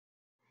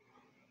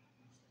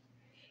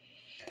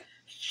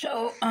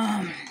So,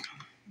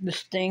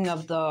 this thing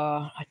of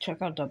I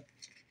took out the,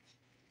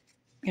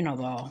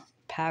 the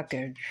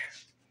package,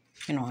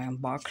 I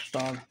unboxed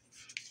the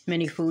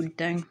mini food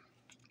thing.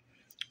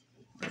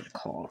 What is it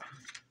called?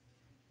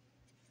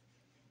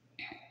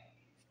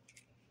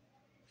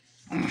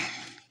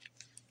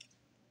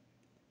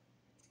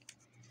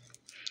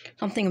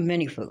 Something of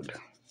mini food.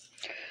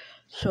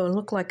 So it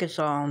looked like it's,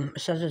 it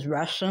says it's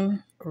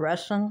resin,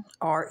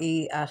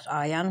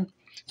 R-E-S-I-N,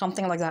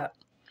 something like that.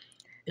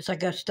 It's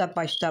like a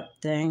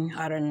step-by-step thing.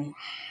 I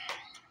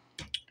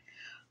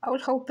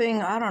was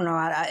hoping, I don't know,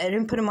 I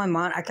didn't put it in my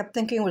mind. I kept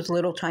thinking it was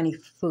little tiny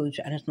foods,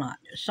 and it's not.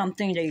 It's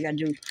something that you gotta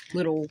do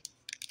little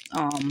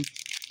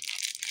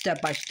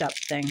step-by-step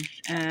things,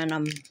 and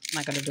I'm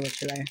not gonna do it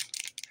today.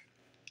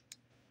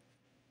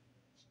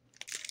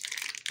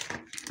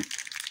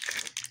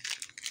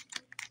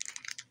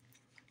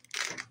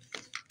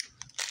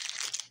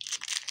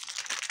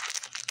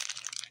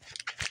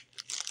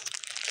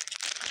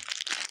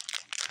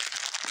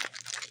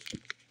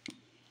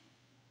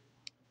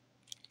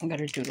 I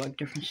gotta do like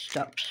different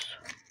steps.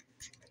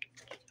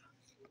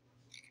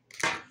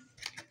 I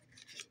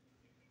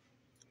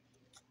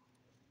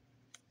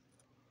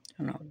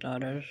don't know what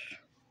that is.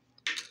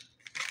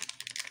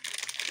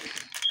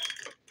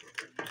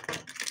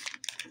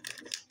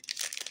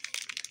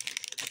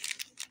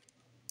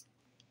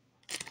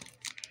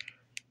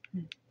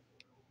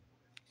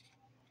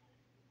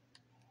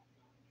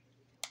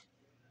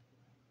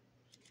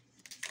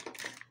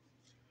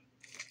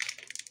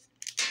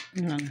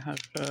 And then it has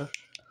this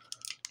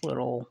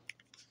little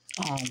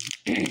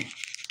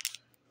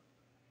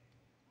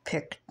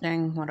pick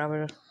thing,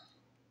 whatever.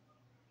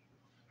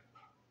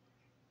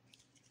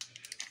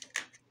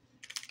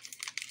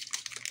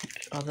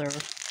 This other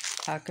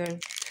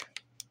package.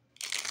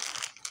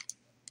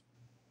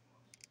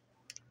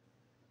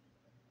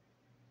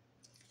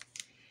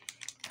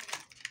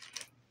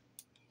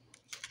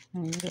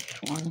 And this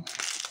one.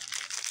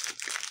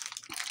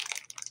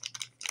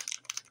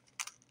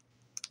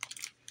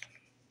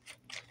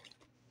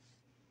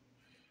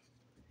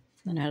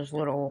 And it has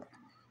little,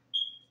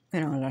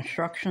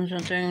 instructions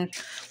and things.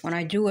 When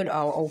I do it,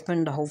 I'll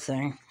open the whole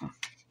thing. I'm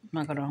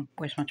not gonna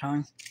waste my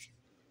time.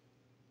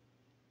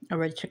 I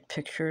already took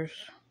pictures.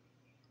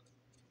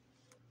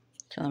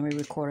 So let me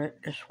record it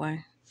this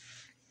way.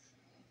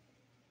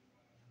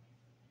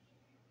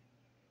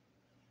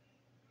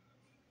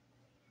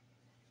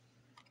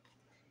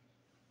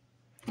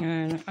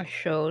 And I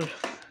showed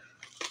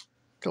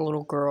the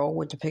little girl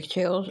with the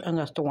pigtails, and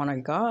that's the one I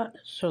got.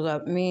 So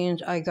that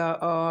means I got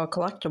a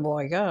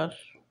collectible, I guess.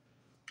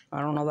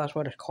 I don't know if that's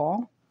what it's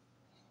called.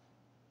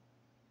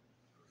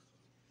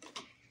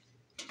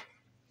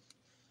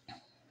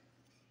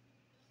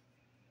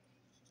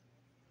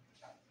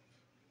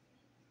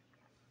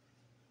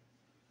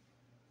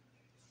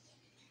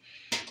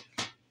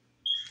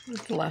 This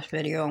is the last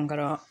video. I'm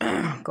gonna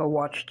go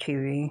watch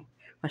TV.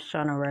 My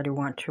son already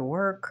went to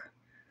work.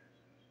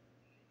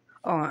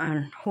 Oh,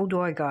 and who do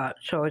I got?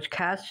 So it's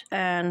cats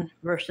and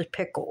versus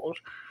Pickels.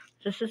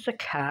 This is a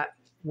cat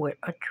with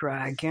a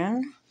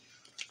dragon.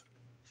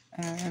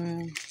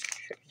 And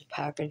the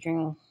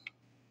packaging.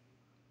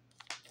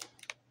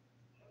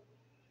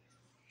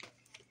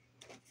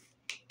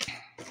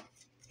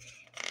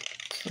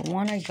 The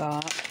one I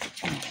got,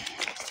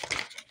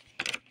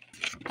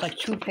 it's like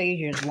 2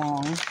 pages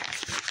long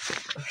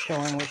of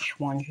showing which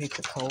ones you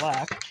could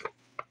collect.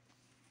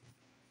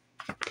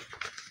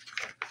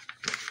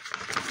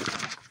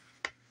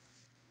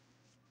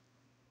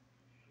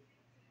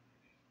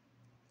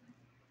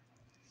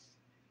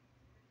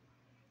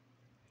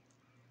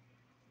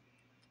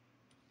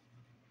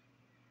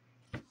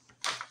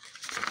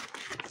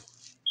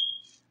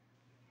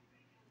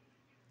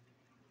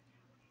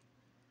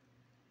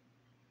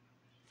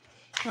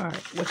 Alright,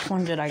 which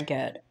one did I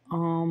get?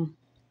 So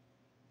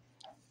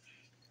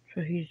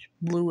he's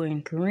blue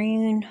and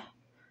green,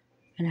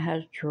 and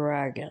has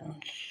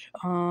dragons.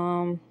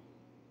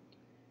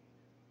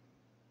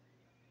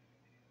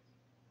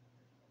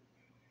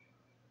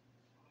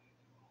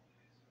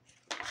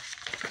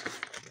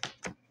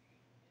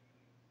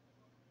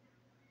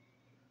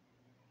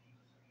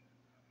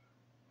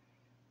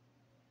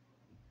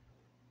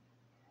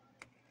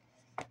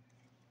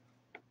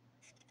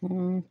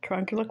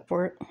 Trying to look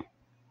for it.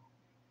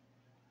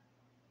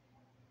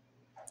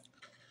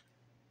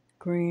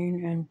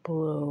 Green and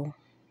blue.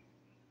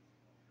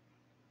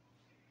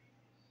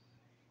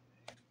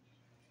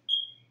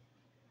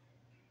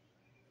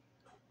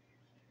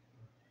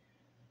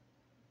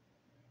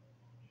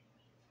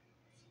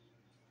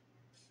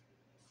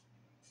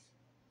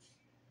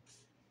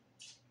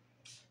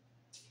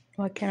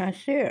 Why can't I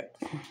see it?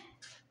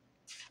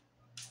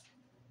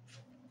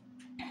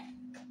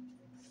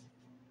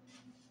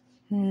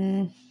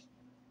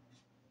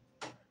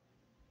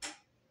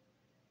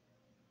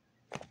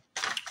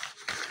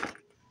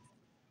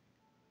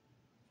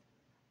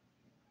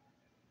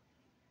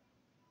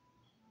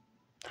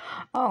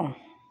 Oh,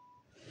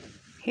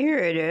 here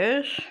it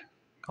is.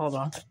 Hold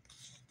on.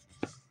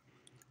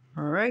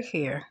 Right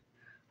here.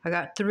 I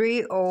got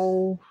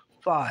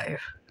 305.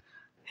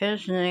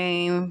 His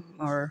name,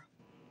 or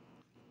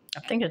I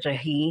think it's a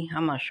he,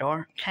 I'm not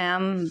sure.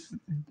 Tam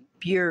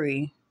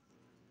Bury.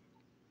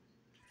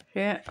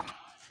 Yeah.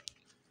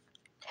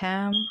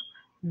 Tam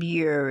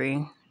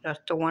Bury. That's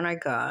the one I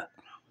got.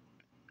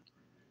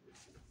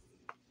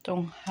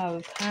 Don't have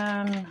a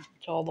pen.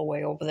 It's all the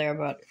way over there,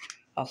 but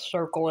I'll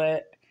circle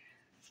it.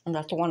 And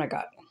that's the one I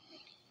got.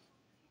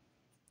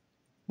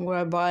 Will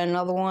I buy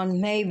another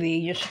one?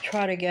 Maybe, just to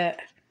try to get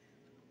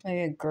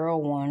maybe a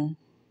girl one.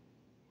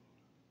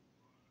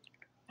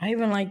 I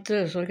even like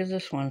this. Look at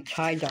this one.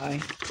 Tie-dye.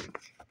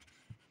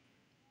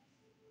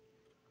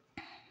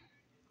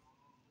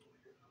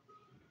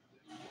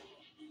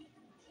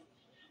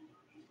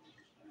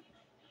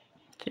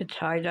 It's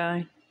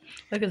tie-dye.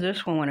 Look at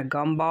this one with a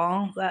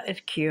gumball. That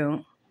is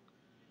cute.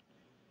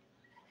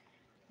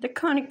 They're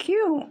kind of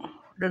cute,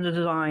 the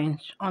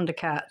designs on the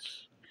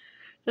cats.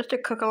 Just to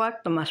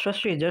collect them,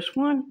 especially this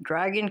one,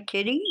 Dragon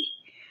Kitty.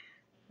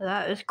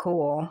 That is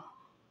cool.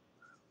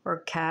 Or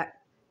cat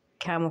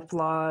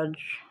camouflage.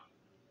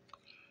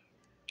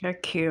 They're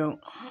cute.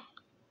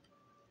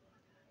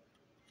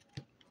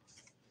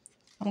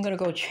 I'm gonna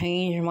go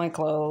change my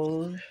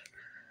clothes.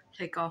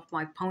 Take off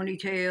my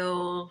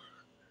ponytail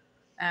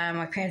and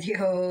my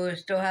pantyhose.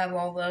 Still have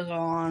all those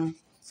on.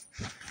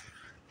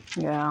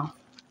 Yeah.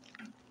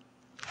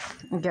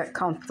 Get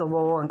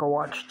comfortable and go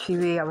watch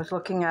TV. I was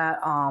looking at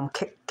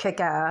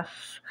Kick-Ass.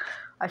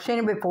 I've seen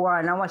it before.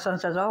 I know my son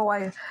says,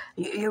 "Oh,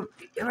 you've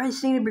already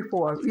seen it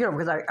before." You know,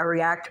 because I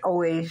react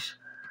always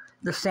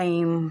the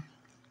same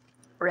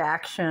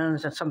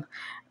reactions, and some,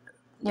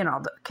 you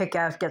know, the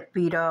Kick-Ass gets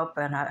beat up,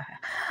 and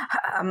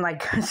I'm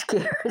like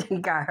scared he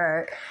got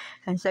hurt.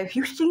 And he's like,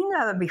 "You've seen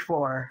that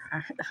before."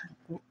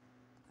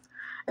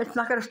 It's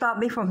not going to stop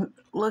me from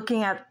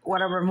looking at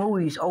whatever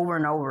movies over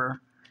and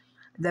over.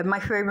 They're my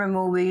favorite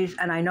movies,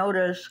 and I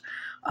notice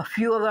a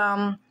few of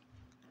them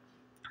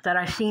that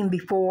I've seen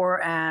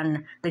before,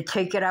 and they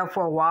take it out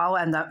for a while,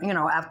 and you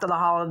know, after the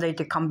holiday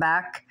to come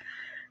back.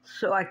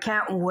 So I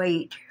can't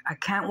wait. I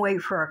can't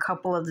wait for a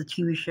couple of the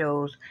TV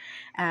shows,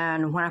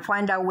 and when I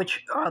find out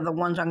which are the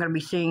ones I'm going to be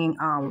seeing,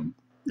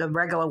 the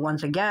regular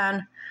ones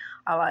again,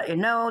 I'll let you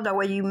know. That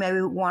way, you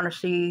maybe want to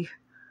see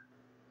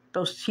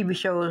those TV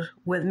shows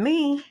with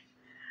me.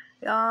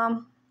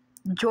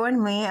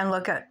 Join me and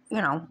look at,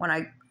 you know, when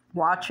I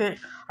watch it,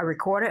 I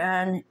record it,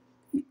 and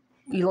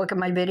you look at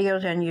my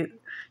videos, and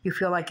you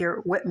feel like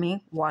you're with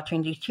me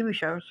watching these TV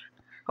shows.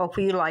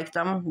 Hopefully you like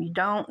them. You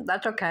don't,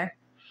 that's okay.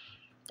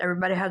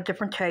 Everybody has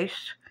different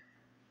tastes.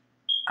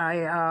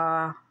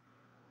 I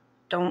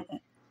don't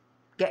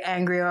get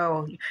angry,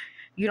 oh,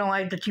 you don't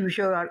like the TV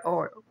show,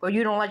 or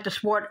you don't like the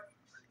sport.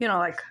 You know,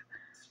 like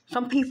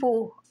some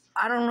people,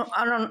 I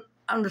don't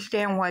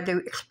understand why they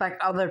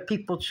expect other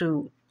people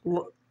to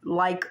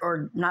like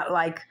or not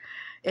like.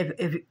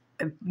 If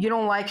you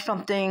don't like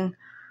something,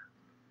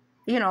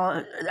 you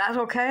know, that's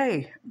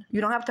okay. You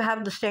don't have to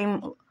have the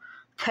same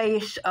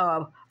taste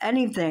of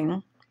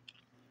anything.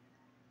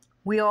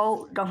 We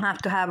all don't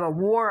have to have a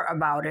war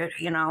about it,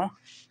 you know.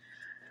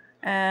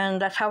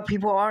 And that's how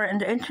people are in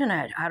the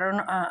internet. I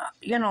don't,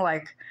 you know,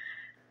 like,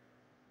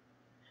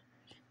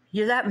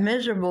 you're that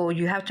miserable.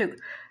 You have to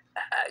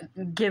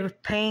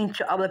give pain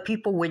to other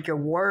people with your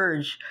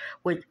words,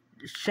 with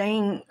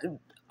saying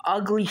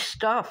ugly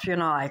stuff, you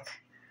know, like,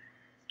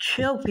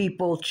 chill,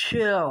 people,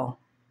 chill.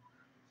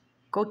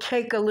 Go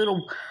take a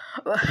little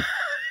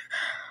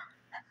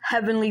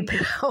heavenly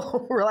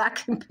pill,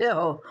 relaxing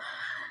pill,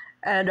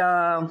 and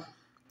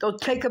go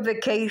take a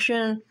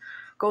vacation,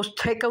 go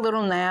take a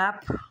little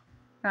nap,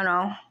 you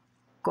know,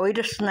 go eat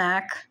a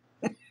snack.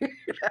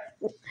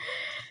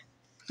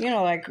 You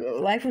know, like,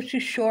 life is too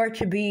short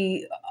to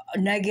be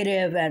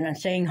negative and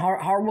saying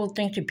horrible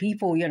things to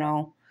people, you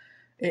know.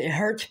 It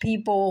hurts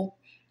people,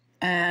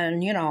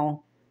 and, you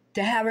know,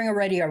 they're having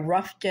already a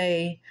rough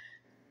day,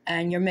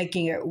 and you're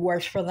making it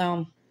worse for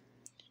them.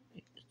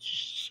 It's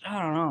just,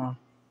 I don't know.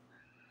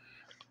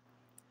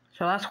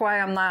 So that's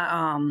why I'm not,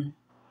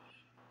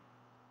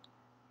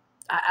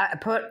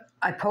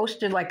 I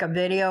posted like a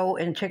video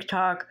in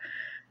TikTok,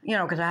 you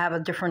know, because I have a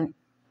different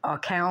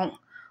account,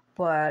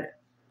 but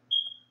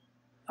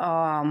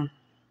I'm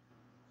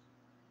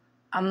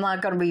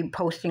not going to be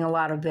posting a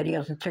lot of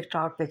videos in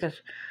TikTok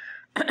because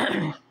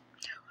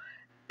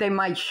they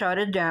might shut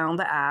it down,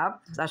 the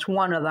app. That's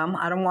one of them.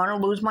 I don't want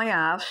to lose my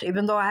apps,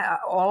 even though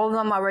all of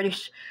them already,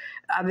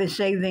 I've been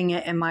saving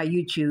it in my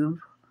YouTube.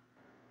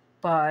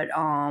 But,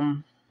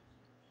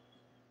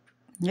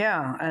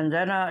 yeah, and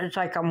then it's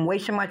like I'm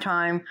wasting my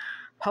time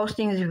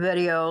posting these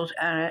videos,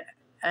 and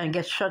it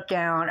gets shut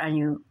down, and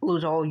you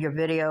lose all your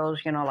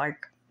videos, you know,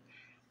 like.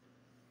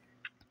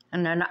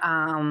 And then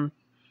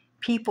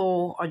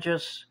people are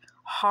just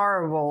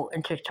horrible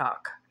in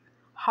TikTok.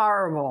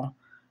 Horrible.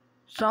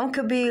 Some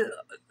could be,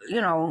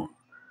 you know,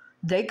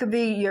 they could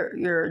be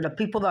the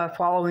people that are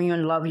following you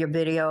and love your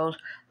videos.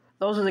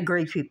 Those are the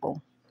great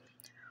people.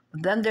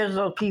 But then there's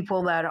those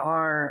people that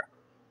are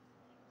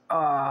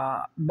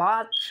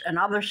bots and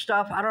other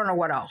stuff. I don't know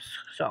what else.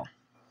 So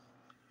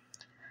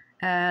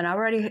And I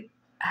already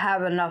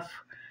have enough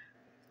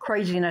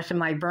craziness in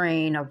my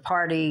brain of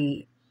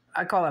party.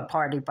 I call it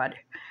party, but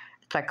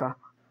it's like a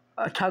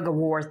tug of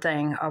war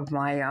thing of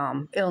my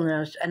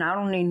illness, and I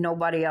don't need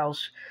nobody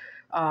else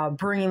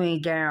bringing me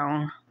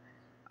down.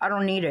 I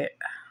don't need it.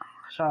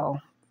 So,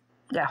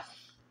 yeah,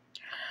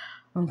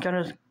 I'm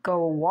gonna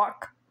go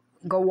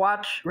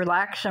watch,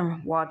 relax,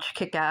 and watch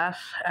Kick-Ass,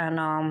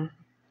 and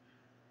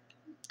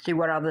see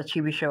what other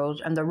TV shows.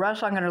 And the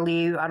rest I'm gonna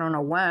leave. I don't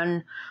know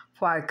when,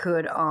 if I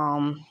could,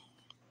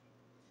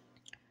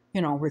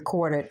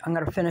 record it. I'm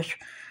gonna finish,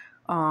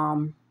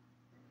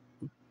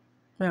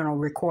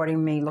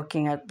 recording me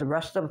looking at the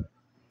rest of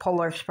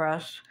Polar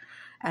Express,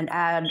 and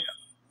add,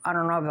 I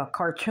don't know, a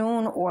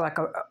cartoon or like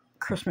a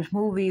Christmas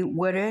movie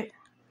with it,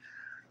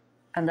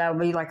 and that'll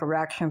be like a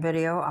reaction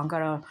video. I'm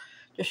gonna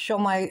just show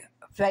my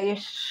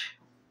face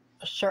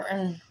a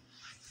certain,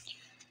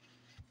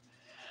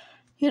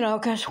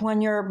 because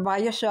when you're by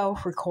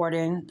yourself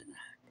recording,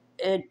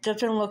 it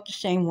doesn't look the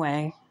same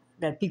way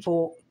that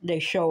they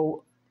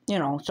show,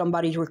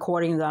 somebody's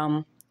recording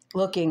them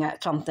looking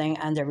at something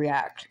and they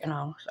react,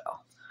 so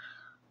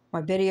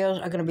my videos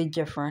are going to be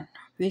different,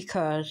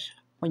 because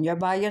when you're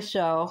by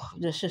yourself,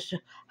 this is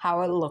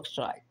how it looks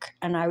like.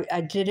 And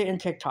I did it in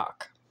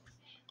TikTok.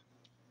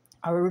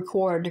 I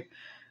record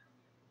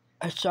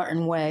a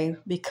certain way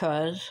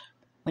because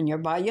when you're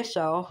by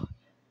yourself,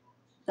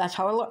 that's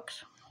how it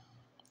looks.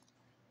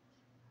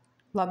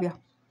 Love you.